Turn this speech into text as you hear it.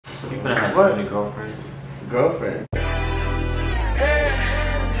You finna have so many girlfriends. Girlfriend. There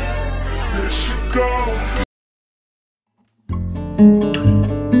she go.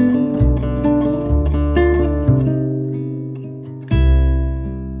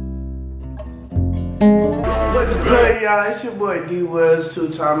 What's good, y'all? It's your boy D Wells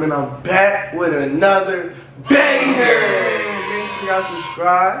 2-time, and I'm back with another banger. Make sure y'all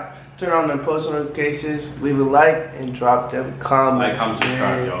subscribe, turn on the post notifications, leave a like, and drop them comments. Like, comment,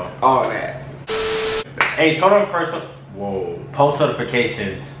 subscribe, y'all. All that. Hey, turn on post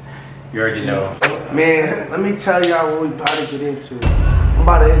notifications. You already know. Man, let me tell y'all what we about to get into. I'm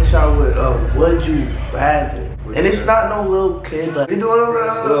about to hit y'all with would you rather. And it's not no little kid, but we doing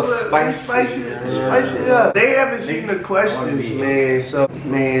a little spice it up. They haven't seen the questions, man. So,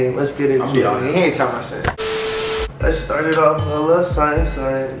 man, let's get into it. He ain't talking about shit. Let's start it off with a little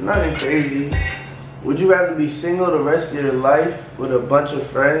something, nothing crazy. Would you rather be single the rest of your life with a bunch of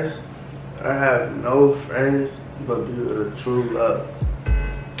friends, or have no friends but be with a true love?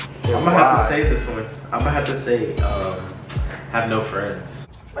 I'm gonna have to say this one. I'm gonna have to say, have no friends.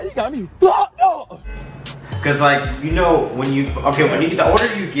 You got me blocked up. Cause like, you know, the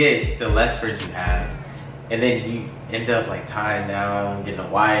older you get, the less friends you have. And then you end up like tying down, getting a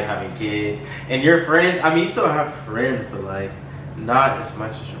wife, having kids. And your friends, I mean, you still have friends, but like, not as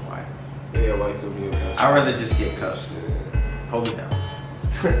much as your wife. Yeah, wife could be a best. I'd rather just get cuffed. Hold me down.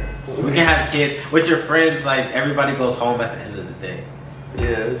 We can have kids. With your friends, like, everybody goes home at the end of the day.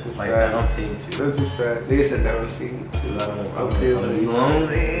 Yeah, this is Like, fact. I don't seem to. This is fact. Nigga said never seen it. I don't Okay, be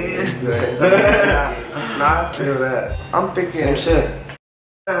lonely. Nah, I feel that. I'm thinking. Same shit.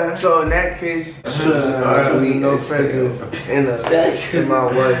 So in that case, no friends in my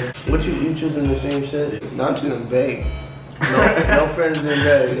wife. What you choosing the same shit? No, I'm choosing big. No friends in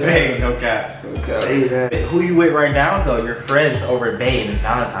bed. Hey, no cap. Say that. Who you with right now, though? Your friends over Bay, and it's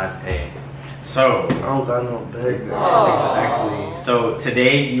Valentine's Day. So, I don't got no bed. exactly. So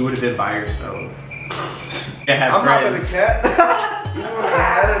today you would have been by yourself. I'm not gonna cat. You wanna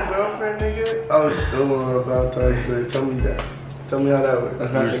had a girlfriend, nigga? Oh, still on Valentine's Day. Tell me that. Tell me how that works.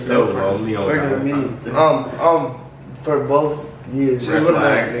 That's not You're the still girlfriend. lonely on Where did it Valentine's Day. mean? For both years. She's looking at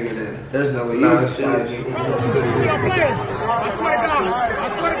that nigga then. There's no way. Nah, He's a side seriously. nigga. I swear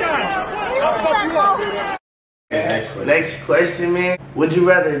to God. I'll fuck you up. Okay, next question. Next question, man. Would you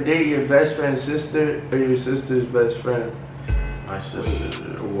rather date your best friend's sister or your sister's best friend? My sister.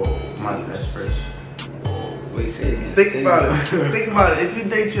 Whoa. My best friend. Whoa. Wait, say it again. Think about it. Think about it. If you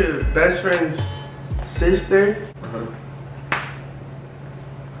date your best friend's sister,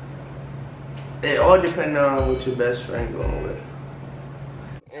 it all depends on what your best friend going with.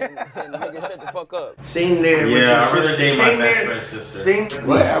 And nigga, shut the fuck up. Same there. with Yeah, your I'd rather sister. date my Same best there. friend's sister. Same.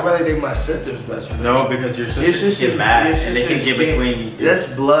 What? I'd rather date my sister's best friend. No, because your sisters get mad and they can get between. That's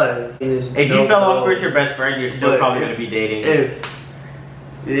blood. If you fell off with your best friend, you're still But probably if- gonna be dating.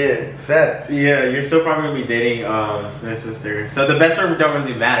 Yeah, facts. Yeah, you're still probably gonna be dating their sister. So the best friend don't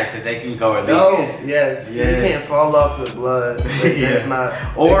really matter because they can go and leave. No, yes. You Yes. can't fall off with blood. Like, Yeah. That's not.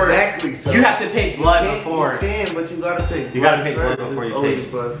 Or Exactly, so you have to pick blood You before. can, but you gotta pick. You gotta pick first. blood before It's you always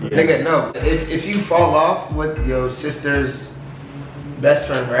pick. blood first. Yeah. Nigga, no. If you fall off with your sister's best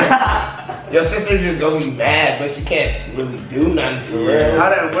friend, right? Your sister just gonna be mad, but she can't really do nothing for real. How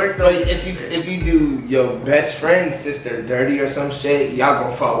that work though? But if you do your best friend's sister dirty or some shit, y'all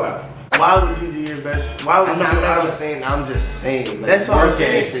gonna fall out. Why would you do your best? Why would I'm you not, do I'm our- not saying. I'm just saying. Like, That's what I'm worst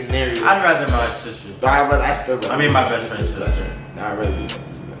case saying. scenario. I'd rather my sister's. But I still. I mean, my best friend's sister. Nah, I really do.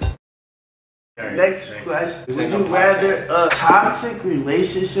 Next question. This Would ain't you no rather podcast. a toxic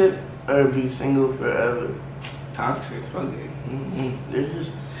relationship or be single forever? Toxic. Fuck it. They're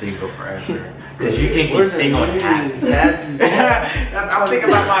just Single forever. Because you can Where's be the single and meaning? happy. I'm thinking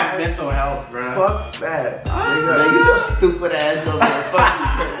about my mental health, bro. fuck that. Man, get your stupid ass over there.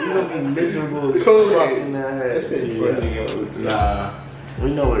 Fuck you. You gonna be miserable as Cool. fuck in that That head. shit funny, yo. Nah.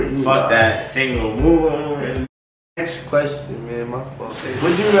 We know where you Fuck are. that. Single. Move on. Next question, man. My fault.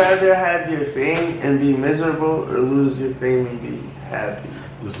 Would you rather have your fame and be miserable or lose your fame and be happy?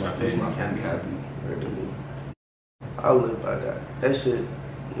 Who's my Who's favorite? my friend? Be happy. I live by that. That shit,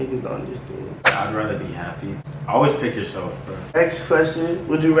 niggas don't understand. I'd rather be happy. Always pick yourself, bro. Next question.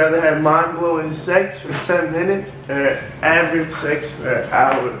 Would you rather have mind-blowing sex for 10 minutes or average sex for an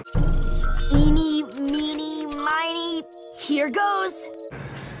hour? Eeny, meeny, miny, here goes.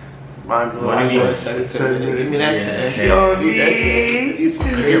 Mind-blowing What do you mean? sex for 10 Give minutes. me that Yeah, 10. Yo, Give me that 10. These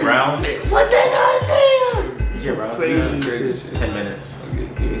You get rounds. What the hell is You get rounds. Crazy crazy shit. 10 minutes. Okay,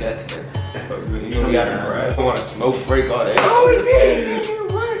 give me that 10. You don't gotta brag. I want to smoke freak all that. Oh,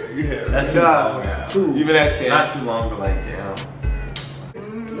 That's too God. long now. Give me that 10. Not too long, but like, damn.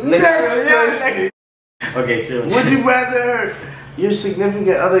 Next question. Okay, chill. Would you rather your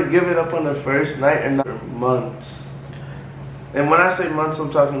significant other give it up on the first night or not for months? And when I say months,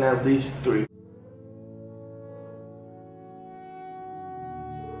 I'm talking at least 3.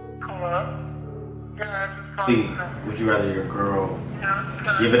 See, would you rather your girl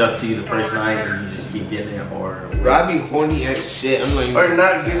give it up to you the first night and you just keep getting it, or Bro, I be horny as shit. I'm like, or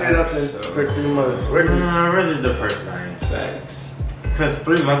not give it up for 3 months? I'd rather the first night. Facts. Cause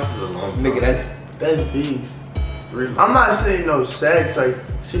 3 months is a long time. Nigga, That's beast. 3 months. I'm not saying no sex, like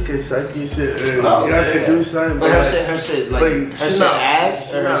she could suck your shit or Oh, y'all yeah. could do something. But But her shit, like, but her she shit not- ass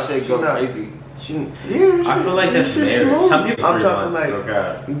she or her not- shit she go not- crazy? she, yeah, I feel like that's shit marriage. smooth. Some people I'm 3 talking months. like Oh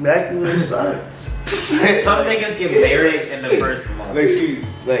god. immaculate sex. Some niggas get married in the first month. Like she,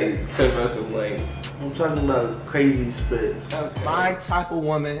 like, took us some, like, I'm talking about crazy spits. That's my type of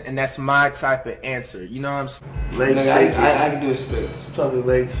woman, and that's my type of answer. You know what I'm saying? Leg nigga, shaky. I can do the spits. I'm talking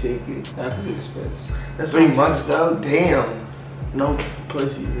leg shaky. I can do the spits. That's 3 what I'm months saying. though? Damn. No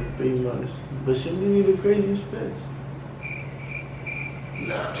pussy in 3 months. But she'll give you the crazy spits.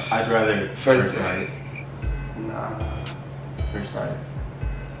 Nah. I'd rather First first night. Nah. First night.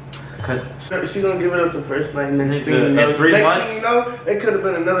 Cause She gonna give it up the first night, and then Nigga, thing you in know, 3 next months? thing you know, it could have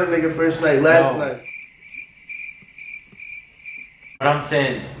been another nigga first night last No. night. but I'm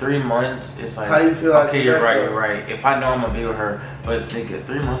saying 3 months. It's like How you feel after okay, you're that, right. though? You're right. If I know I'm gonna be with her, but nigga,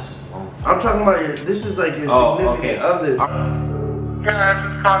 3 months is long. I'm talking about your. This is like your Oh, significant okay. other.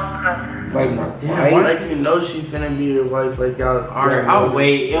 Like my Damn, wife. why- Like you know she's finna be your wife. Like y'all. Alright, I'll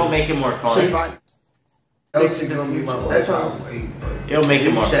wait. It'll make it more fun. That's gonna be my wife. That's what I'm saying. It'll make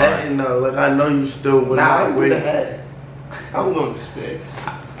it more Chatting fun. though, like I know you still would Nah, I not would wait. have had. I'm going to spits.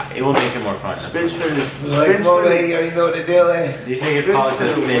 It will make it more fun. Spits for the Like, spits Mo, for like, you the. already know what the deal is. These niggas call it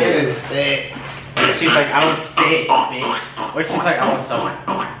the spit. Spits. And she's like, I don't spit, bitch. Or she's like, I don't suck.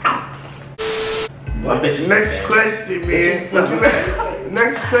 Some bitches Next be question, man. Would you rather,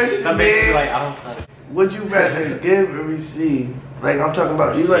 next question, Some bitches be man. like, I don't suck. Would you rather give or receive? Like I'm talking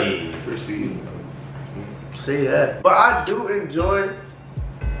about you like Receive. say that. But I do enjoy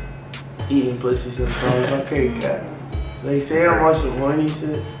eating pussy sometimes. Okay, cat. Like say I'm on some horny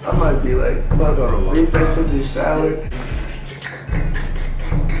shit, I might be like, fuck off. Refresh in the shower.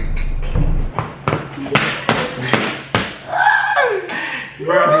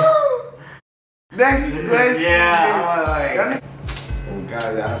 Bro. Next question. Yeah, I'm like, Oh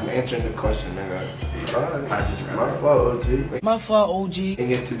God, I'm answering the question, nigga. Alright. I just My fault, OG. My fault, OG. Can't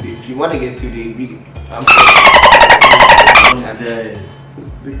get too deep. If you want to get too deep, we can. I'm dead.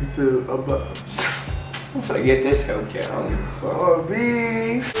 Nigga said, about. I'm finna get this Hellcat. I don't give a fuck. Oh,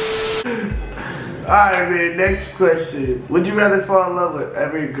 me. Alright, man. Next question. Would you rather fall in love with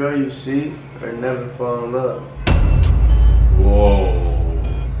every girl you see or never fall in love? Whoa.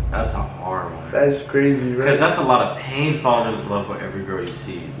 That's a hard one. That's crazy, right? Because that's a lot of pain falling in love with every girl you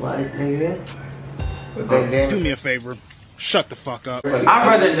see. What, nigga? But then, Do me a favor. Shut the fuck up. I'd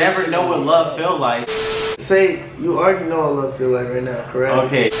rather never know what love feel like. Say, you already know what love feel like right now, correct?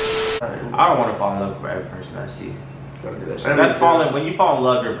 Okay. I don't want to fall in love with every person I see. That's That's falling. When you fall in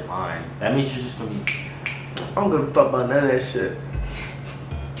love, you're blind. That means you're just gonna be. I'm gonna fuck about none of that shit.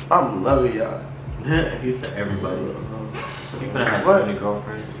 I'm loving y'all. You said everybody. You finna have What? so many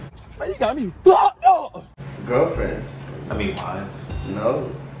girlfriends. You got me fucked up. Girlfriends? I mean, wives.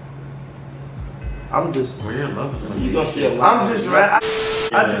 No. I'm just. When you're in love with somebody, you gonna see a lot. I'm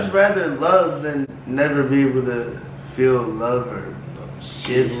just. I just rather love than never be able to feel love or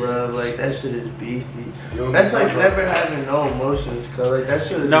give love. Like that shit is beastie. That's like never having no emotions, cause like that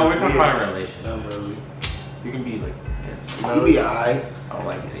shit. Is No, we're talking weird. about a relationship. No, really. You can be like, yes. No, You be alright. I don't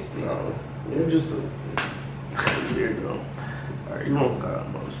like anything. No, you're just a weirdo. Alright, you don't got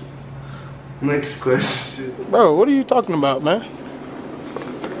emotions. Next question. Bro, what are you talking about, man?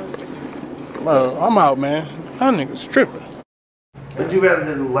 Bro, I'm out, man. That nigga's tripping. Would you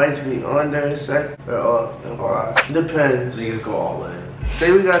rather the lights be on during sex or off? And why? Depends. Niggas go all in.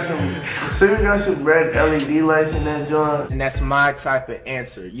 Say we got some red LED lights in that joint. And that's my type of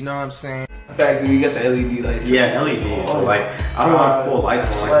answer. You know what I'm saying? Facts, we got the LED lights. Yeah, LED. So like, I don't want full lights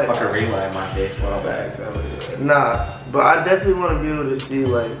on like a fucking ring light in my face while I'm back. Nah, but I definitely want to be able to see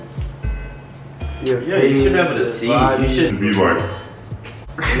like your Yeah, you should be face, able to your see. body. You should be like.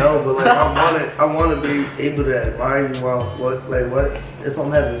 No, but like I want to be able to admire you while what if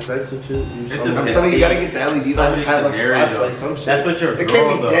I'm having sex with you? It show depends. me- I'm telling you, you gotta get the LED Some lights. Have like scenarios. flashlight, some shit. That's what your It girl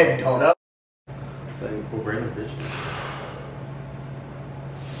can't be though. dead, dog. Like, We'll bring the bitch.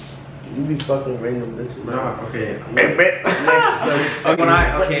 you be fucking random bitches. Nah, okay. Next question. So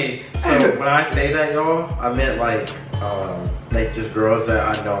when I say that, y'all, I meant like like just girls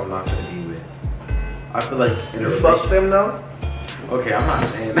that I know I'm not gonna be with. I feel like in a You fuck them though? Okay, I'm not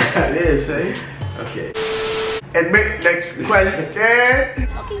saying that. Yeah, say. Okay. And next question.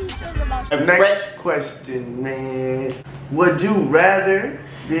 Next question, man. Would you rather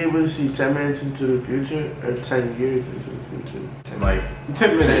be able to see 10 minutes into the future or 10 years into the future? Like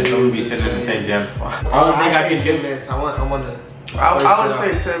 10 minutes, I'm gonna be sitting in the same damn spot. I don't think I can 10 minutes. I want to. I would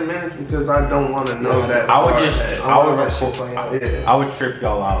say 10 minutes because I don't want to know that. I would far just, ahead. I would trip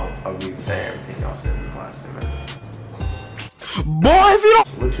y'all out of me saying everything y'all said in the last 10 minutes. Boy, if you don't.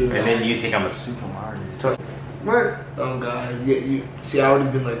 What you And then you think I'm a super Mario. What? Oh God, you see, I would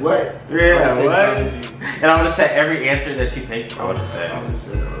have been like, what? Yeah, what? And I would have said every answer that you think. I would have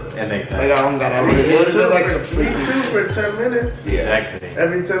said. And then Like, I don't got it. It would have been like some Me freaky too for 10 minutes. Exactly.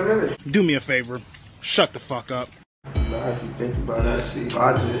 Every 10 minutes. Do me a favor. Shut the fuck up. Nah, if you think about Nah, it, see,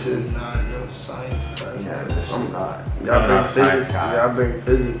 logic. this is not no science class. Yeah, I'm not. I'm Y'all bring not a science physics. guy. Y'all bring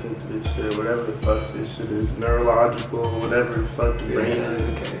physics into this shit. Whatever the fuck this shit is, neurological, whatever the fuck the brain is.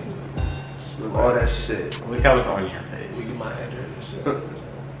 Okay. All that shit. Look how it's on your face. We get my head and shit.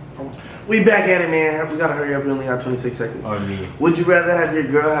 We back at it, man. We gotta hurry up. We only have 26 seconds. On me. Would you rather have your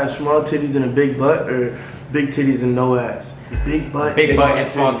girl have small titties and a big butt, or big titties and no ass? Big butt, Big butt and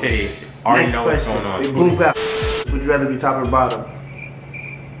small titties. Already Next know what's question. going on. Boom bap. Would you rather be top or bottom?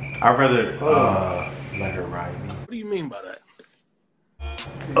 I'd rather Hold on. let her ride me. What do you mean by that?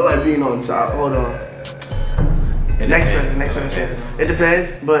 I like being on top. Hold on. Next question. It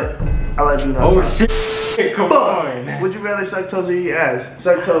depends, but I like being on Oh top. shit! Come on. Would you rather suck toes or eat ass?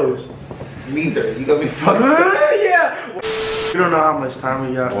 Suck toes. Neither. You got me fucked up. Yeah. We don't know how much time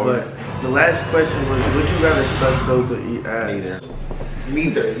we got, but the last question was, would you rather suck toes or eat ass?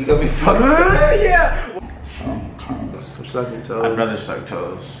 Neither. You got me fucked up. Yeah. I'm sucking toes. I'd rather suck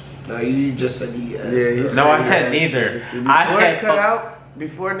toes. No, you just said yes. Yeah, he No, I said said yes. neither. Before I it said cut out,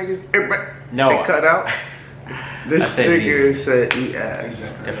 before niggas No. it cut out. This I said nigga said eat ass.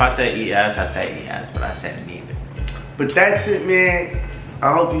 If I said eat ass, I said eat ass, but I said neither. But that's it, man.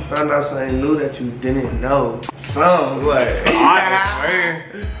 I hope you found out something new that you didn't know. Some what? I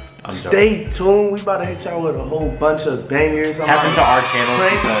swear. I'm Stay tuned. We about to hit y'all with a whole bunch of bangers. Tap into our channel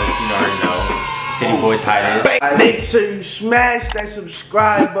because you already know. Titty Boy Titus. Make sure you smash that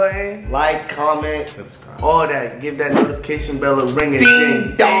subscribe button. Like, comment, All that. Give that notification bell a ring and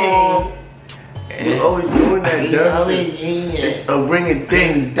ding dong. We're always doing that dumb shit. It's a ring and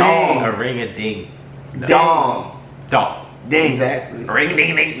ding dong. A ring a ding. Dong. Dong. Ding. Exactly. Ring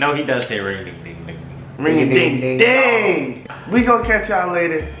ding ding. No, he does say ring ding ding ding. Ring and ding Ding, ding. We gonna catch y'all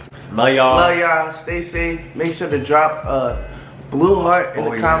later. Love y'all. Love y'all. Stay safe. Make sure to drop a blue heart in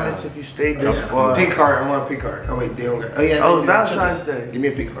the comments if you stayed this far. Pink heart. I want a pink heart. Oh wait, they don't got. Oh yeah. Oh, Valentine's Day. Give me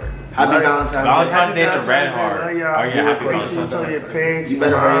a pink heart. Happy Valentine's Day. Valentine's Day's a red heart. Love Oh y'all. yeah, happy Make sure you Valentine's tell Day. your parents. You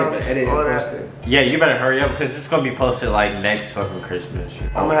better hurry up moms, and edit all and that. post it. Yeah, you better hurry up because it's gonna be posted like next fucking Christmas.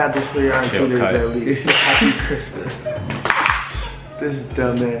 I'm gonna have this for y'all in 2 days Cut. at least. Happy Christmas. This is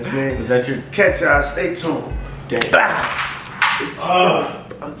dumbass, man. Is that your? Catch y'all. Stay tuned. Gang.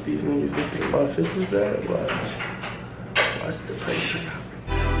 These niggas that think about 50 bad. Watch the pressure.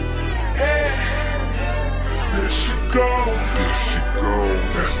 There she go.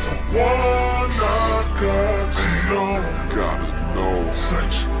 That's the one I got to know. Gotta know.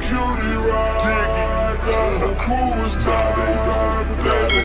 Such a cutie ride. Who is time?